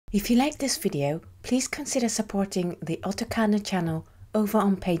If you like this video, please consider supporting the Oto Kano channel over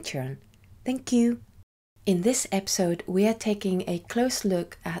on Patreon. Thank you! In this episode, we are taking a close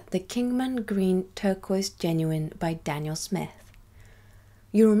look at the Kingman Green Turquoise Genuine by Daniel Smith.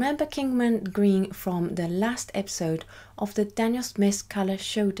 You remember Kingman Green from the last episode of the Daniel Smith Colour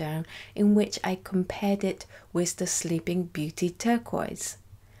Showdown, in which I compared it with the Sleeping Beauty Turquoise.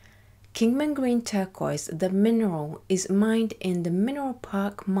 Kingman Green Turquoise, the mineral, is mined in the Mineral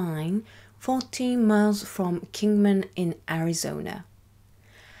Park mine 14 miles from Kingman in Arizona.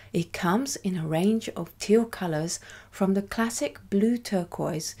 It comes in a range of teal colours from the classic blue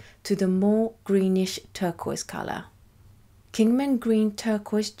turquoise to the more greenish turquoise colour. Kingman Green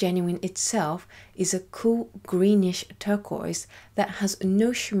Turquoise Genuine itself is a cool greenish turquoise that has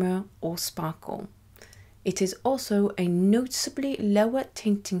no shimmer or sparkle. It is also a noticeably lower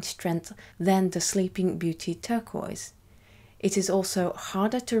tinting strength than the Sleeping Beauty Turquoise. It is also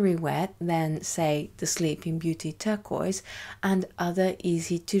harder to re-wet than, say, the Sleeping Beauty Turquoise and other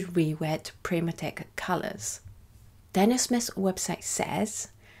easy to re-wet Primatek colours. Daniel Smith's website says,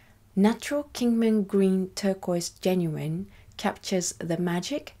 "Natural Kingman Green Turquoise Genuine captures the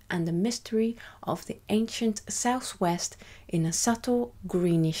magic and the mystery of the ancient Southwest in a subtle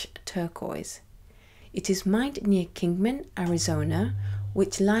greenish turquoise. It is mined near Kingman, Arizona,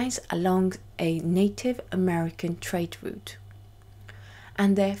 which lies along a Native American trade route."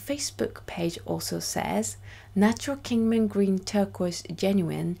 And their Facebook page also says, "Natural Kingman Green Turquoise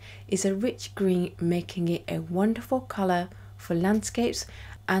Genuine is a rich green, making it a wonderful colour for landscapes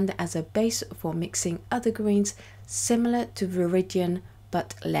and as a base for mixing other greens similar to Viridian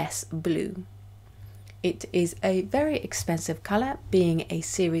but less blue. It is a very expensive colour, being a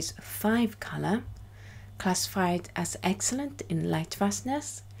Series 5 colour, classified as excellent in light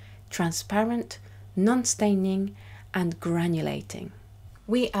fastness, transparent, non-staining and granulating."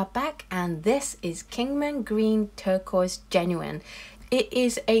 We are back, and this is Kingman Green Turquoise Genuine. It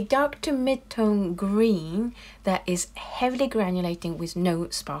is a dark to mid-tone green that is heavily granulating with no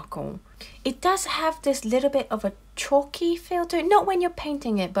sparkle. It does have this little bit of a chalky feel to it, not when you're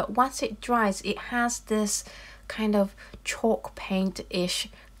painting it, but once it dries, it has this kind of chalk paint-ish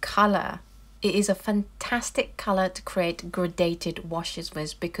colour. It is a fantastic colour to create gradated washes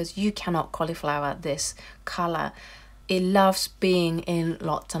with, because you cannot cauliflower this colour. It loves being in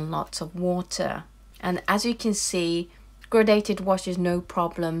lots and lots of water. And as you can see, gradated washes no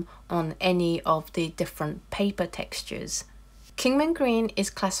problem on any of the different paper textures. Kingman Green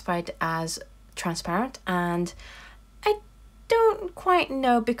is classified as transparent, and I don't quite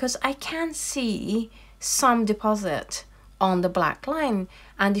know, because I can see some deposit on the black line,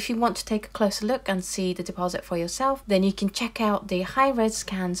 and if you want to take a closer look and see the deposit for yourself, then you can check out the high-res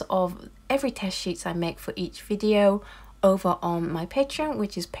scans of every test sheets I make for each video over on my Patreon,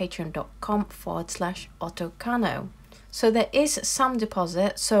 which is patreon.com/Oto Kano. So there is some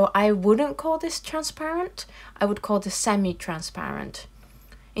deposit, so I wouldn't call this transparent, I would call this semi-transparent.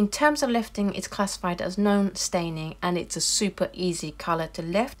 In terms of lifting, it's classified as non-staining, and it's a super easy colour to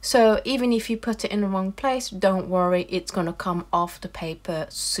lift. So even if you put it in the wrong place, don't worry, it's going to come off the paper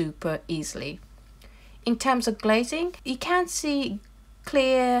super easily. In terms of glazing, you can see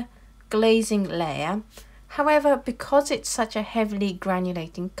clear glazing layer. However, because it's such a heavily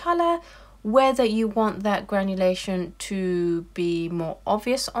granulating colour, whether you want that granulation to be more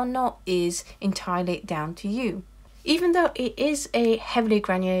obvious or not is entirely down to you. Even though it is a heavily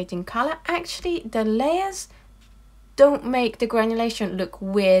granulating colour, actually the layers don't make the granulation look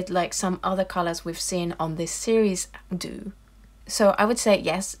weird like some other colours we've seen on this series do. So I would say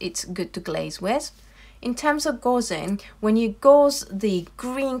yes, it's good to glaze with. In terms of gauzing, when you gauze, the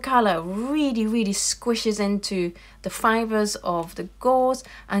green colour really squishes into the fibres of the gauze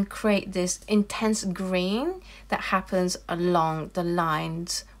and create this intense green that happens along the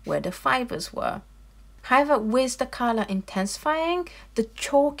lines where the fibres were. However, with the colour intensifying, the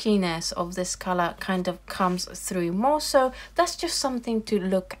chalkiness of this colour kind of comes through more, so that's just something to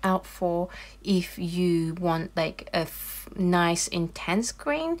look out for. If you want like a nice intense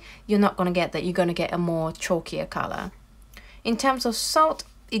green, you're not going to get that, you're going to get a more chalkier colour. In terms of salt,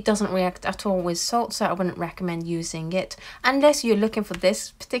 it doesn't react at all with salt, so I wouldn't recommend using it unless you're looking for this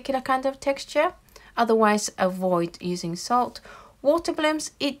particular kind of texture. Otherwise, avoid using salt. Water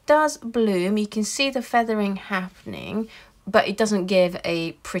blooms, it does bloom, you can see the feathering happening, but it doesn't give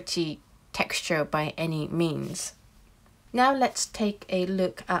a pretty texture by any means. Now let's take a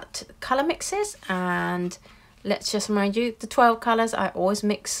look at colour mixes, and let's just remind you, the 12 colours I always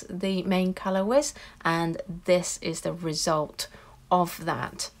mix the main colour with, and this is the result of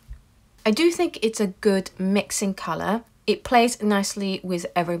that. I do think it's a good mixing colour. It plays nicely with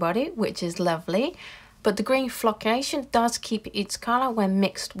everybody, which is lovely. But the green flocculation does keep its color when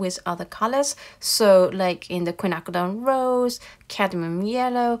mixed with other colors. So like in the quinacridone rose, cadmium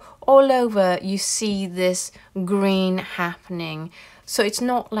yellow, all over you see this green happening. So it's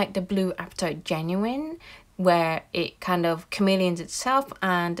not like the blue Apatite Genuine, where it kind of chameleons itself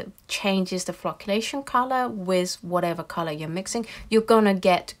and changes the flocculation color with whatever color you're mixing. You're gonna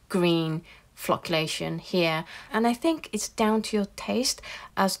get green flocculation here, and I think it's down to your taste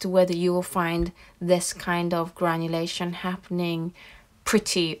as to whether you will find this kind of granulation happening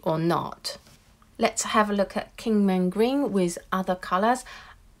pretty or not. Let's have a look at Kingman green with other colors.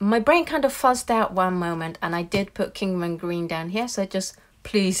 My brain kind of fuzzed out one moment and I did put Kingman green down here, so just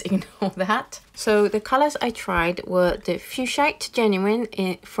please ignore that. So the colors I tried were the Fuchsite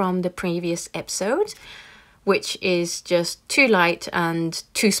Genuine from the previous episode, which is just too light and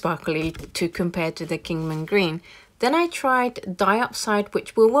too sparkly to compare to the Kingman green. Then I tried Diopside,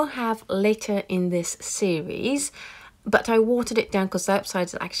 which we will have later in this series, but I watered it down because Diopside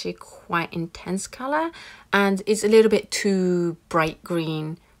is actually quite intense color and it's a little bit too bright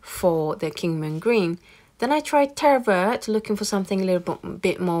green for the Kingman green. Then I tried Terravert, looking for something a little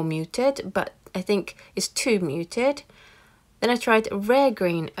bit more muted, but I think it's too muted. Then I tried Rare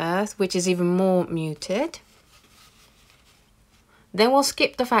Green Earth, which is even more muted. Then we'll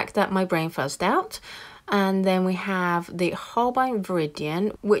skip the fact that my brain fuzzed out. And then we have the Holbein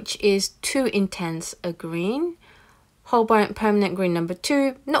Viridian, which is too intense a green. Holbein Permanent Green number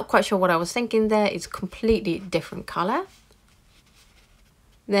 2, not quite sure what I was thinking there, it's completely different color.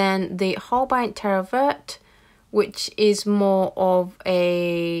 Then the Holbein Terravert, which is more of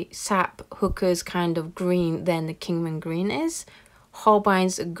a sap hookers kind of green than the Kingman green is.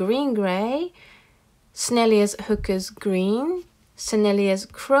 Holbein's Green Grey, Snellia's Hookers Green, Sennelia's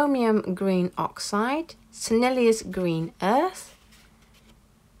Chromium Green Oxide, Sennelia's Green Earth,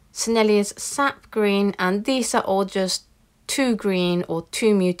 Sennelia's Sap Green, and these are all just too green or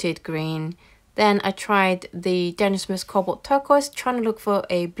too muted green. Then I tried the Daniel Smith Cobalt Turquoise, trying to look for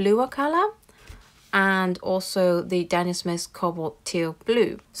a bluer color, and also the Daniel Smith Cobalt Teal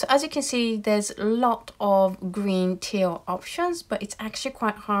Blue. So as you can see, there's a lot of green teal options, but it's actually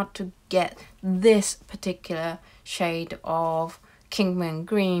quite hard to get this particular shade of Kingman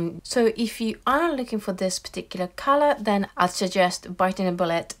green. So if you are looking for this particular color, then I'd suggest biting a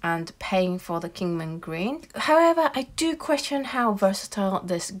bullet and paying for the Kingman green. However, I do question how versatile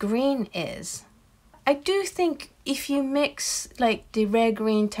this green is. I do think if you mix like the Rare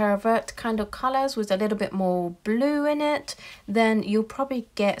Green Terravert kind of colors with a little bit more blue in it, then you'll probably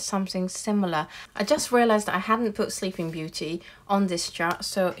get something similar. I just realized that I hadn't put Sleeping Beauty on this chart,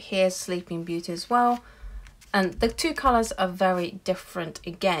 so here's Sleeping Beauty as well. And the two colors are very different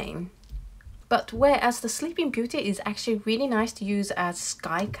again. But whereas the Sleeping Beauty is actually really nice to use as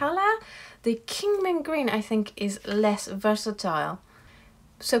sky color, the Kingman green I think is less versatile.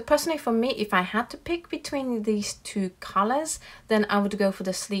 So personally for me, if I had to pick between these two colors, then I would go for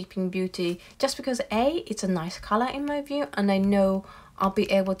the Sleeping Beauty, just because A, it's a nice color in my view, and I know I'll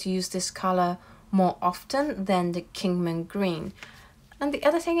be able to use this color more often than the Kingman green. And the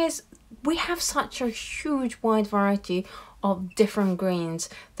other thing is, we have such a huge wide variety of different greens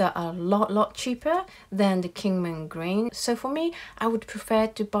that are a lot cheaper than the Kingman green. So for me, I would prefer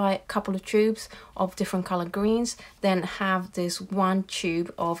to buy a couple of tubes of different color greens than have this one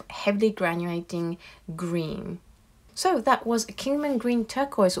tube of heavily granulating green. So that was a Kingman green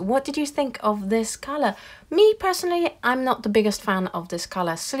turquoise. What did you think of this color? Me personally, I'm not the biggest fan of this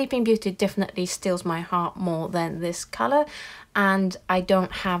color. Sleeping Beauty definitely steals my heart more than this color, and I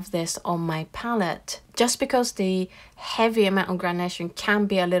don't have this on my palette just because the heavy amount of granulation can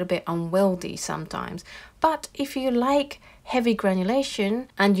be a little bit unwieldy sometimes. But if you like heavy granulation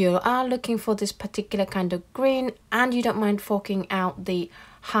and you are looking for this particular kind of green and you don't mind forking out the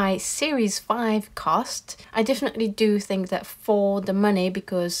high Series 5 cost, I definitely do think that for the money,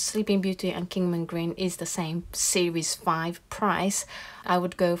 because Sleeping Beauty and Kingman green is the same Series 5 price, I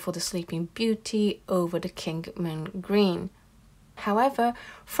would go for the Sleeping Beauty over the Kingman green. However,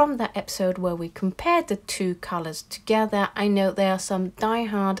 from that episode where we compared the two colors together, I know there are some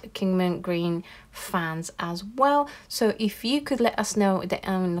die-hard Kingman green fans as well. So if you could let us know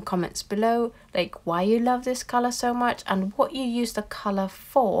in the comments below, like why you love this color so much and what you use the color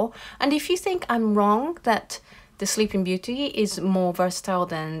for. And if you think I'm wrong that the Sleeping Beauty is more versatile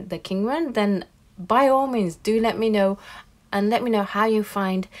than the Kingman, then by all means do let me know, and let me know how you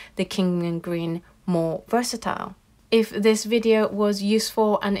find the Kingman green more versatile. If this video was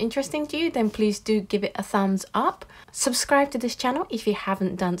useful and interesting to you, then please do give it a thumbs up. Subscribe to this channel if you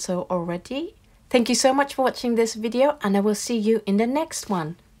haven't done so already. Thank you so much for watching this video, and I will see you in the next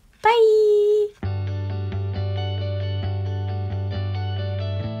one. Bye!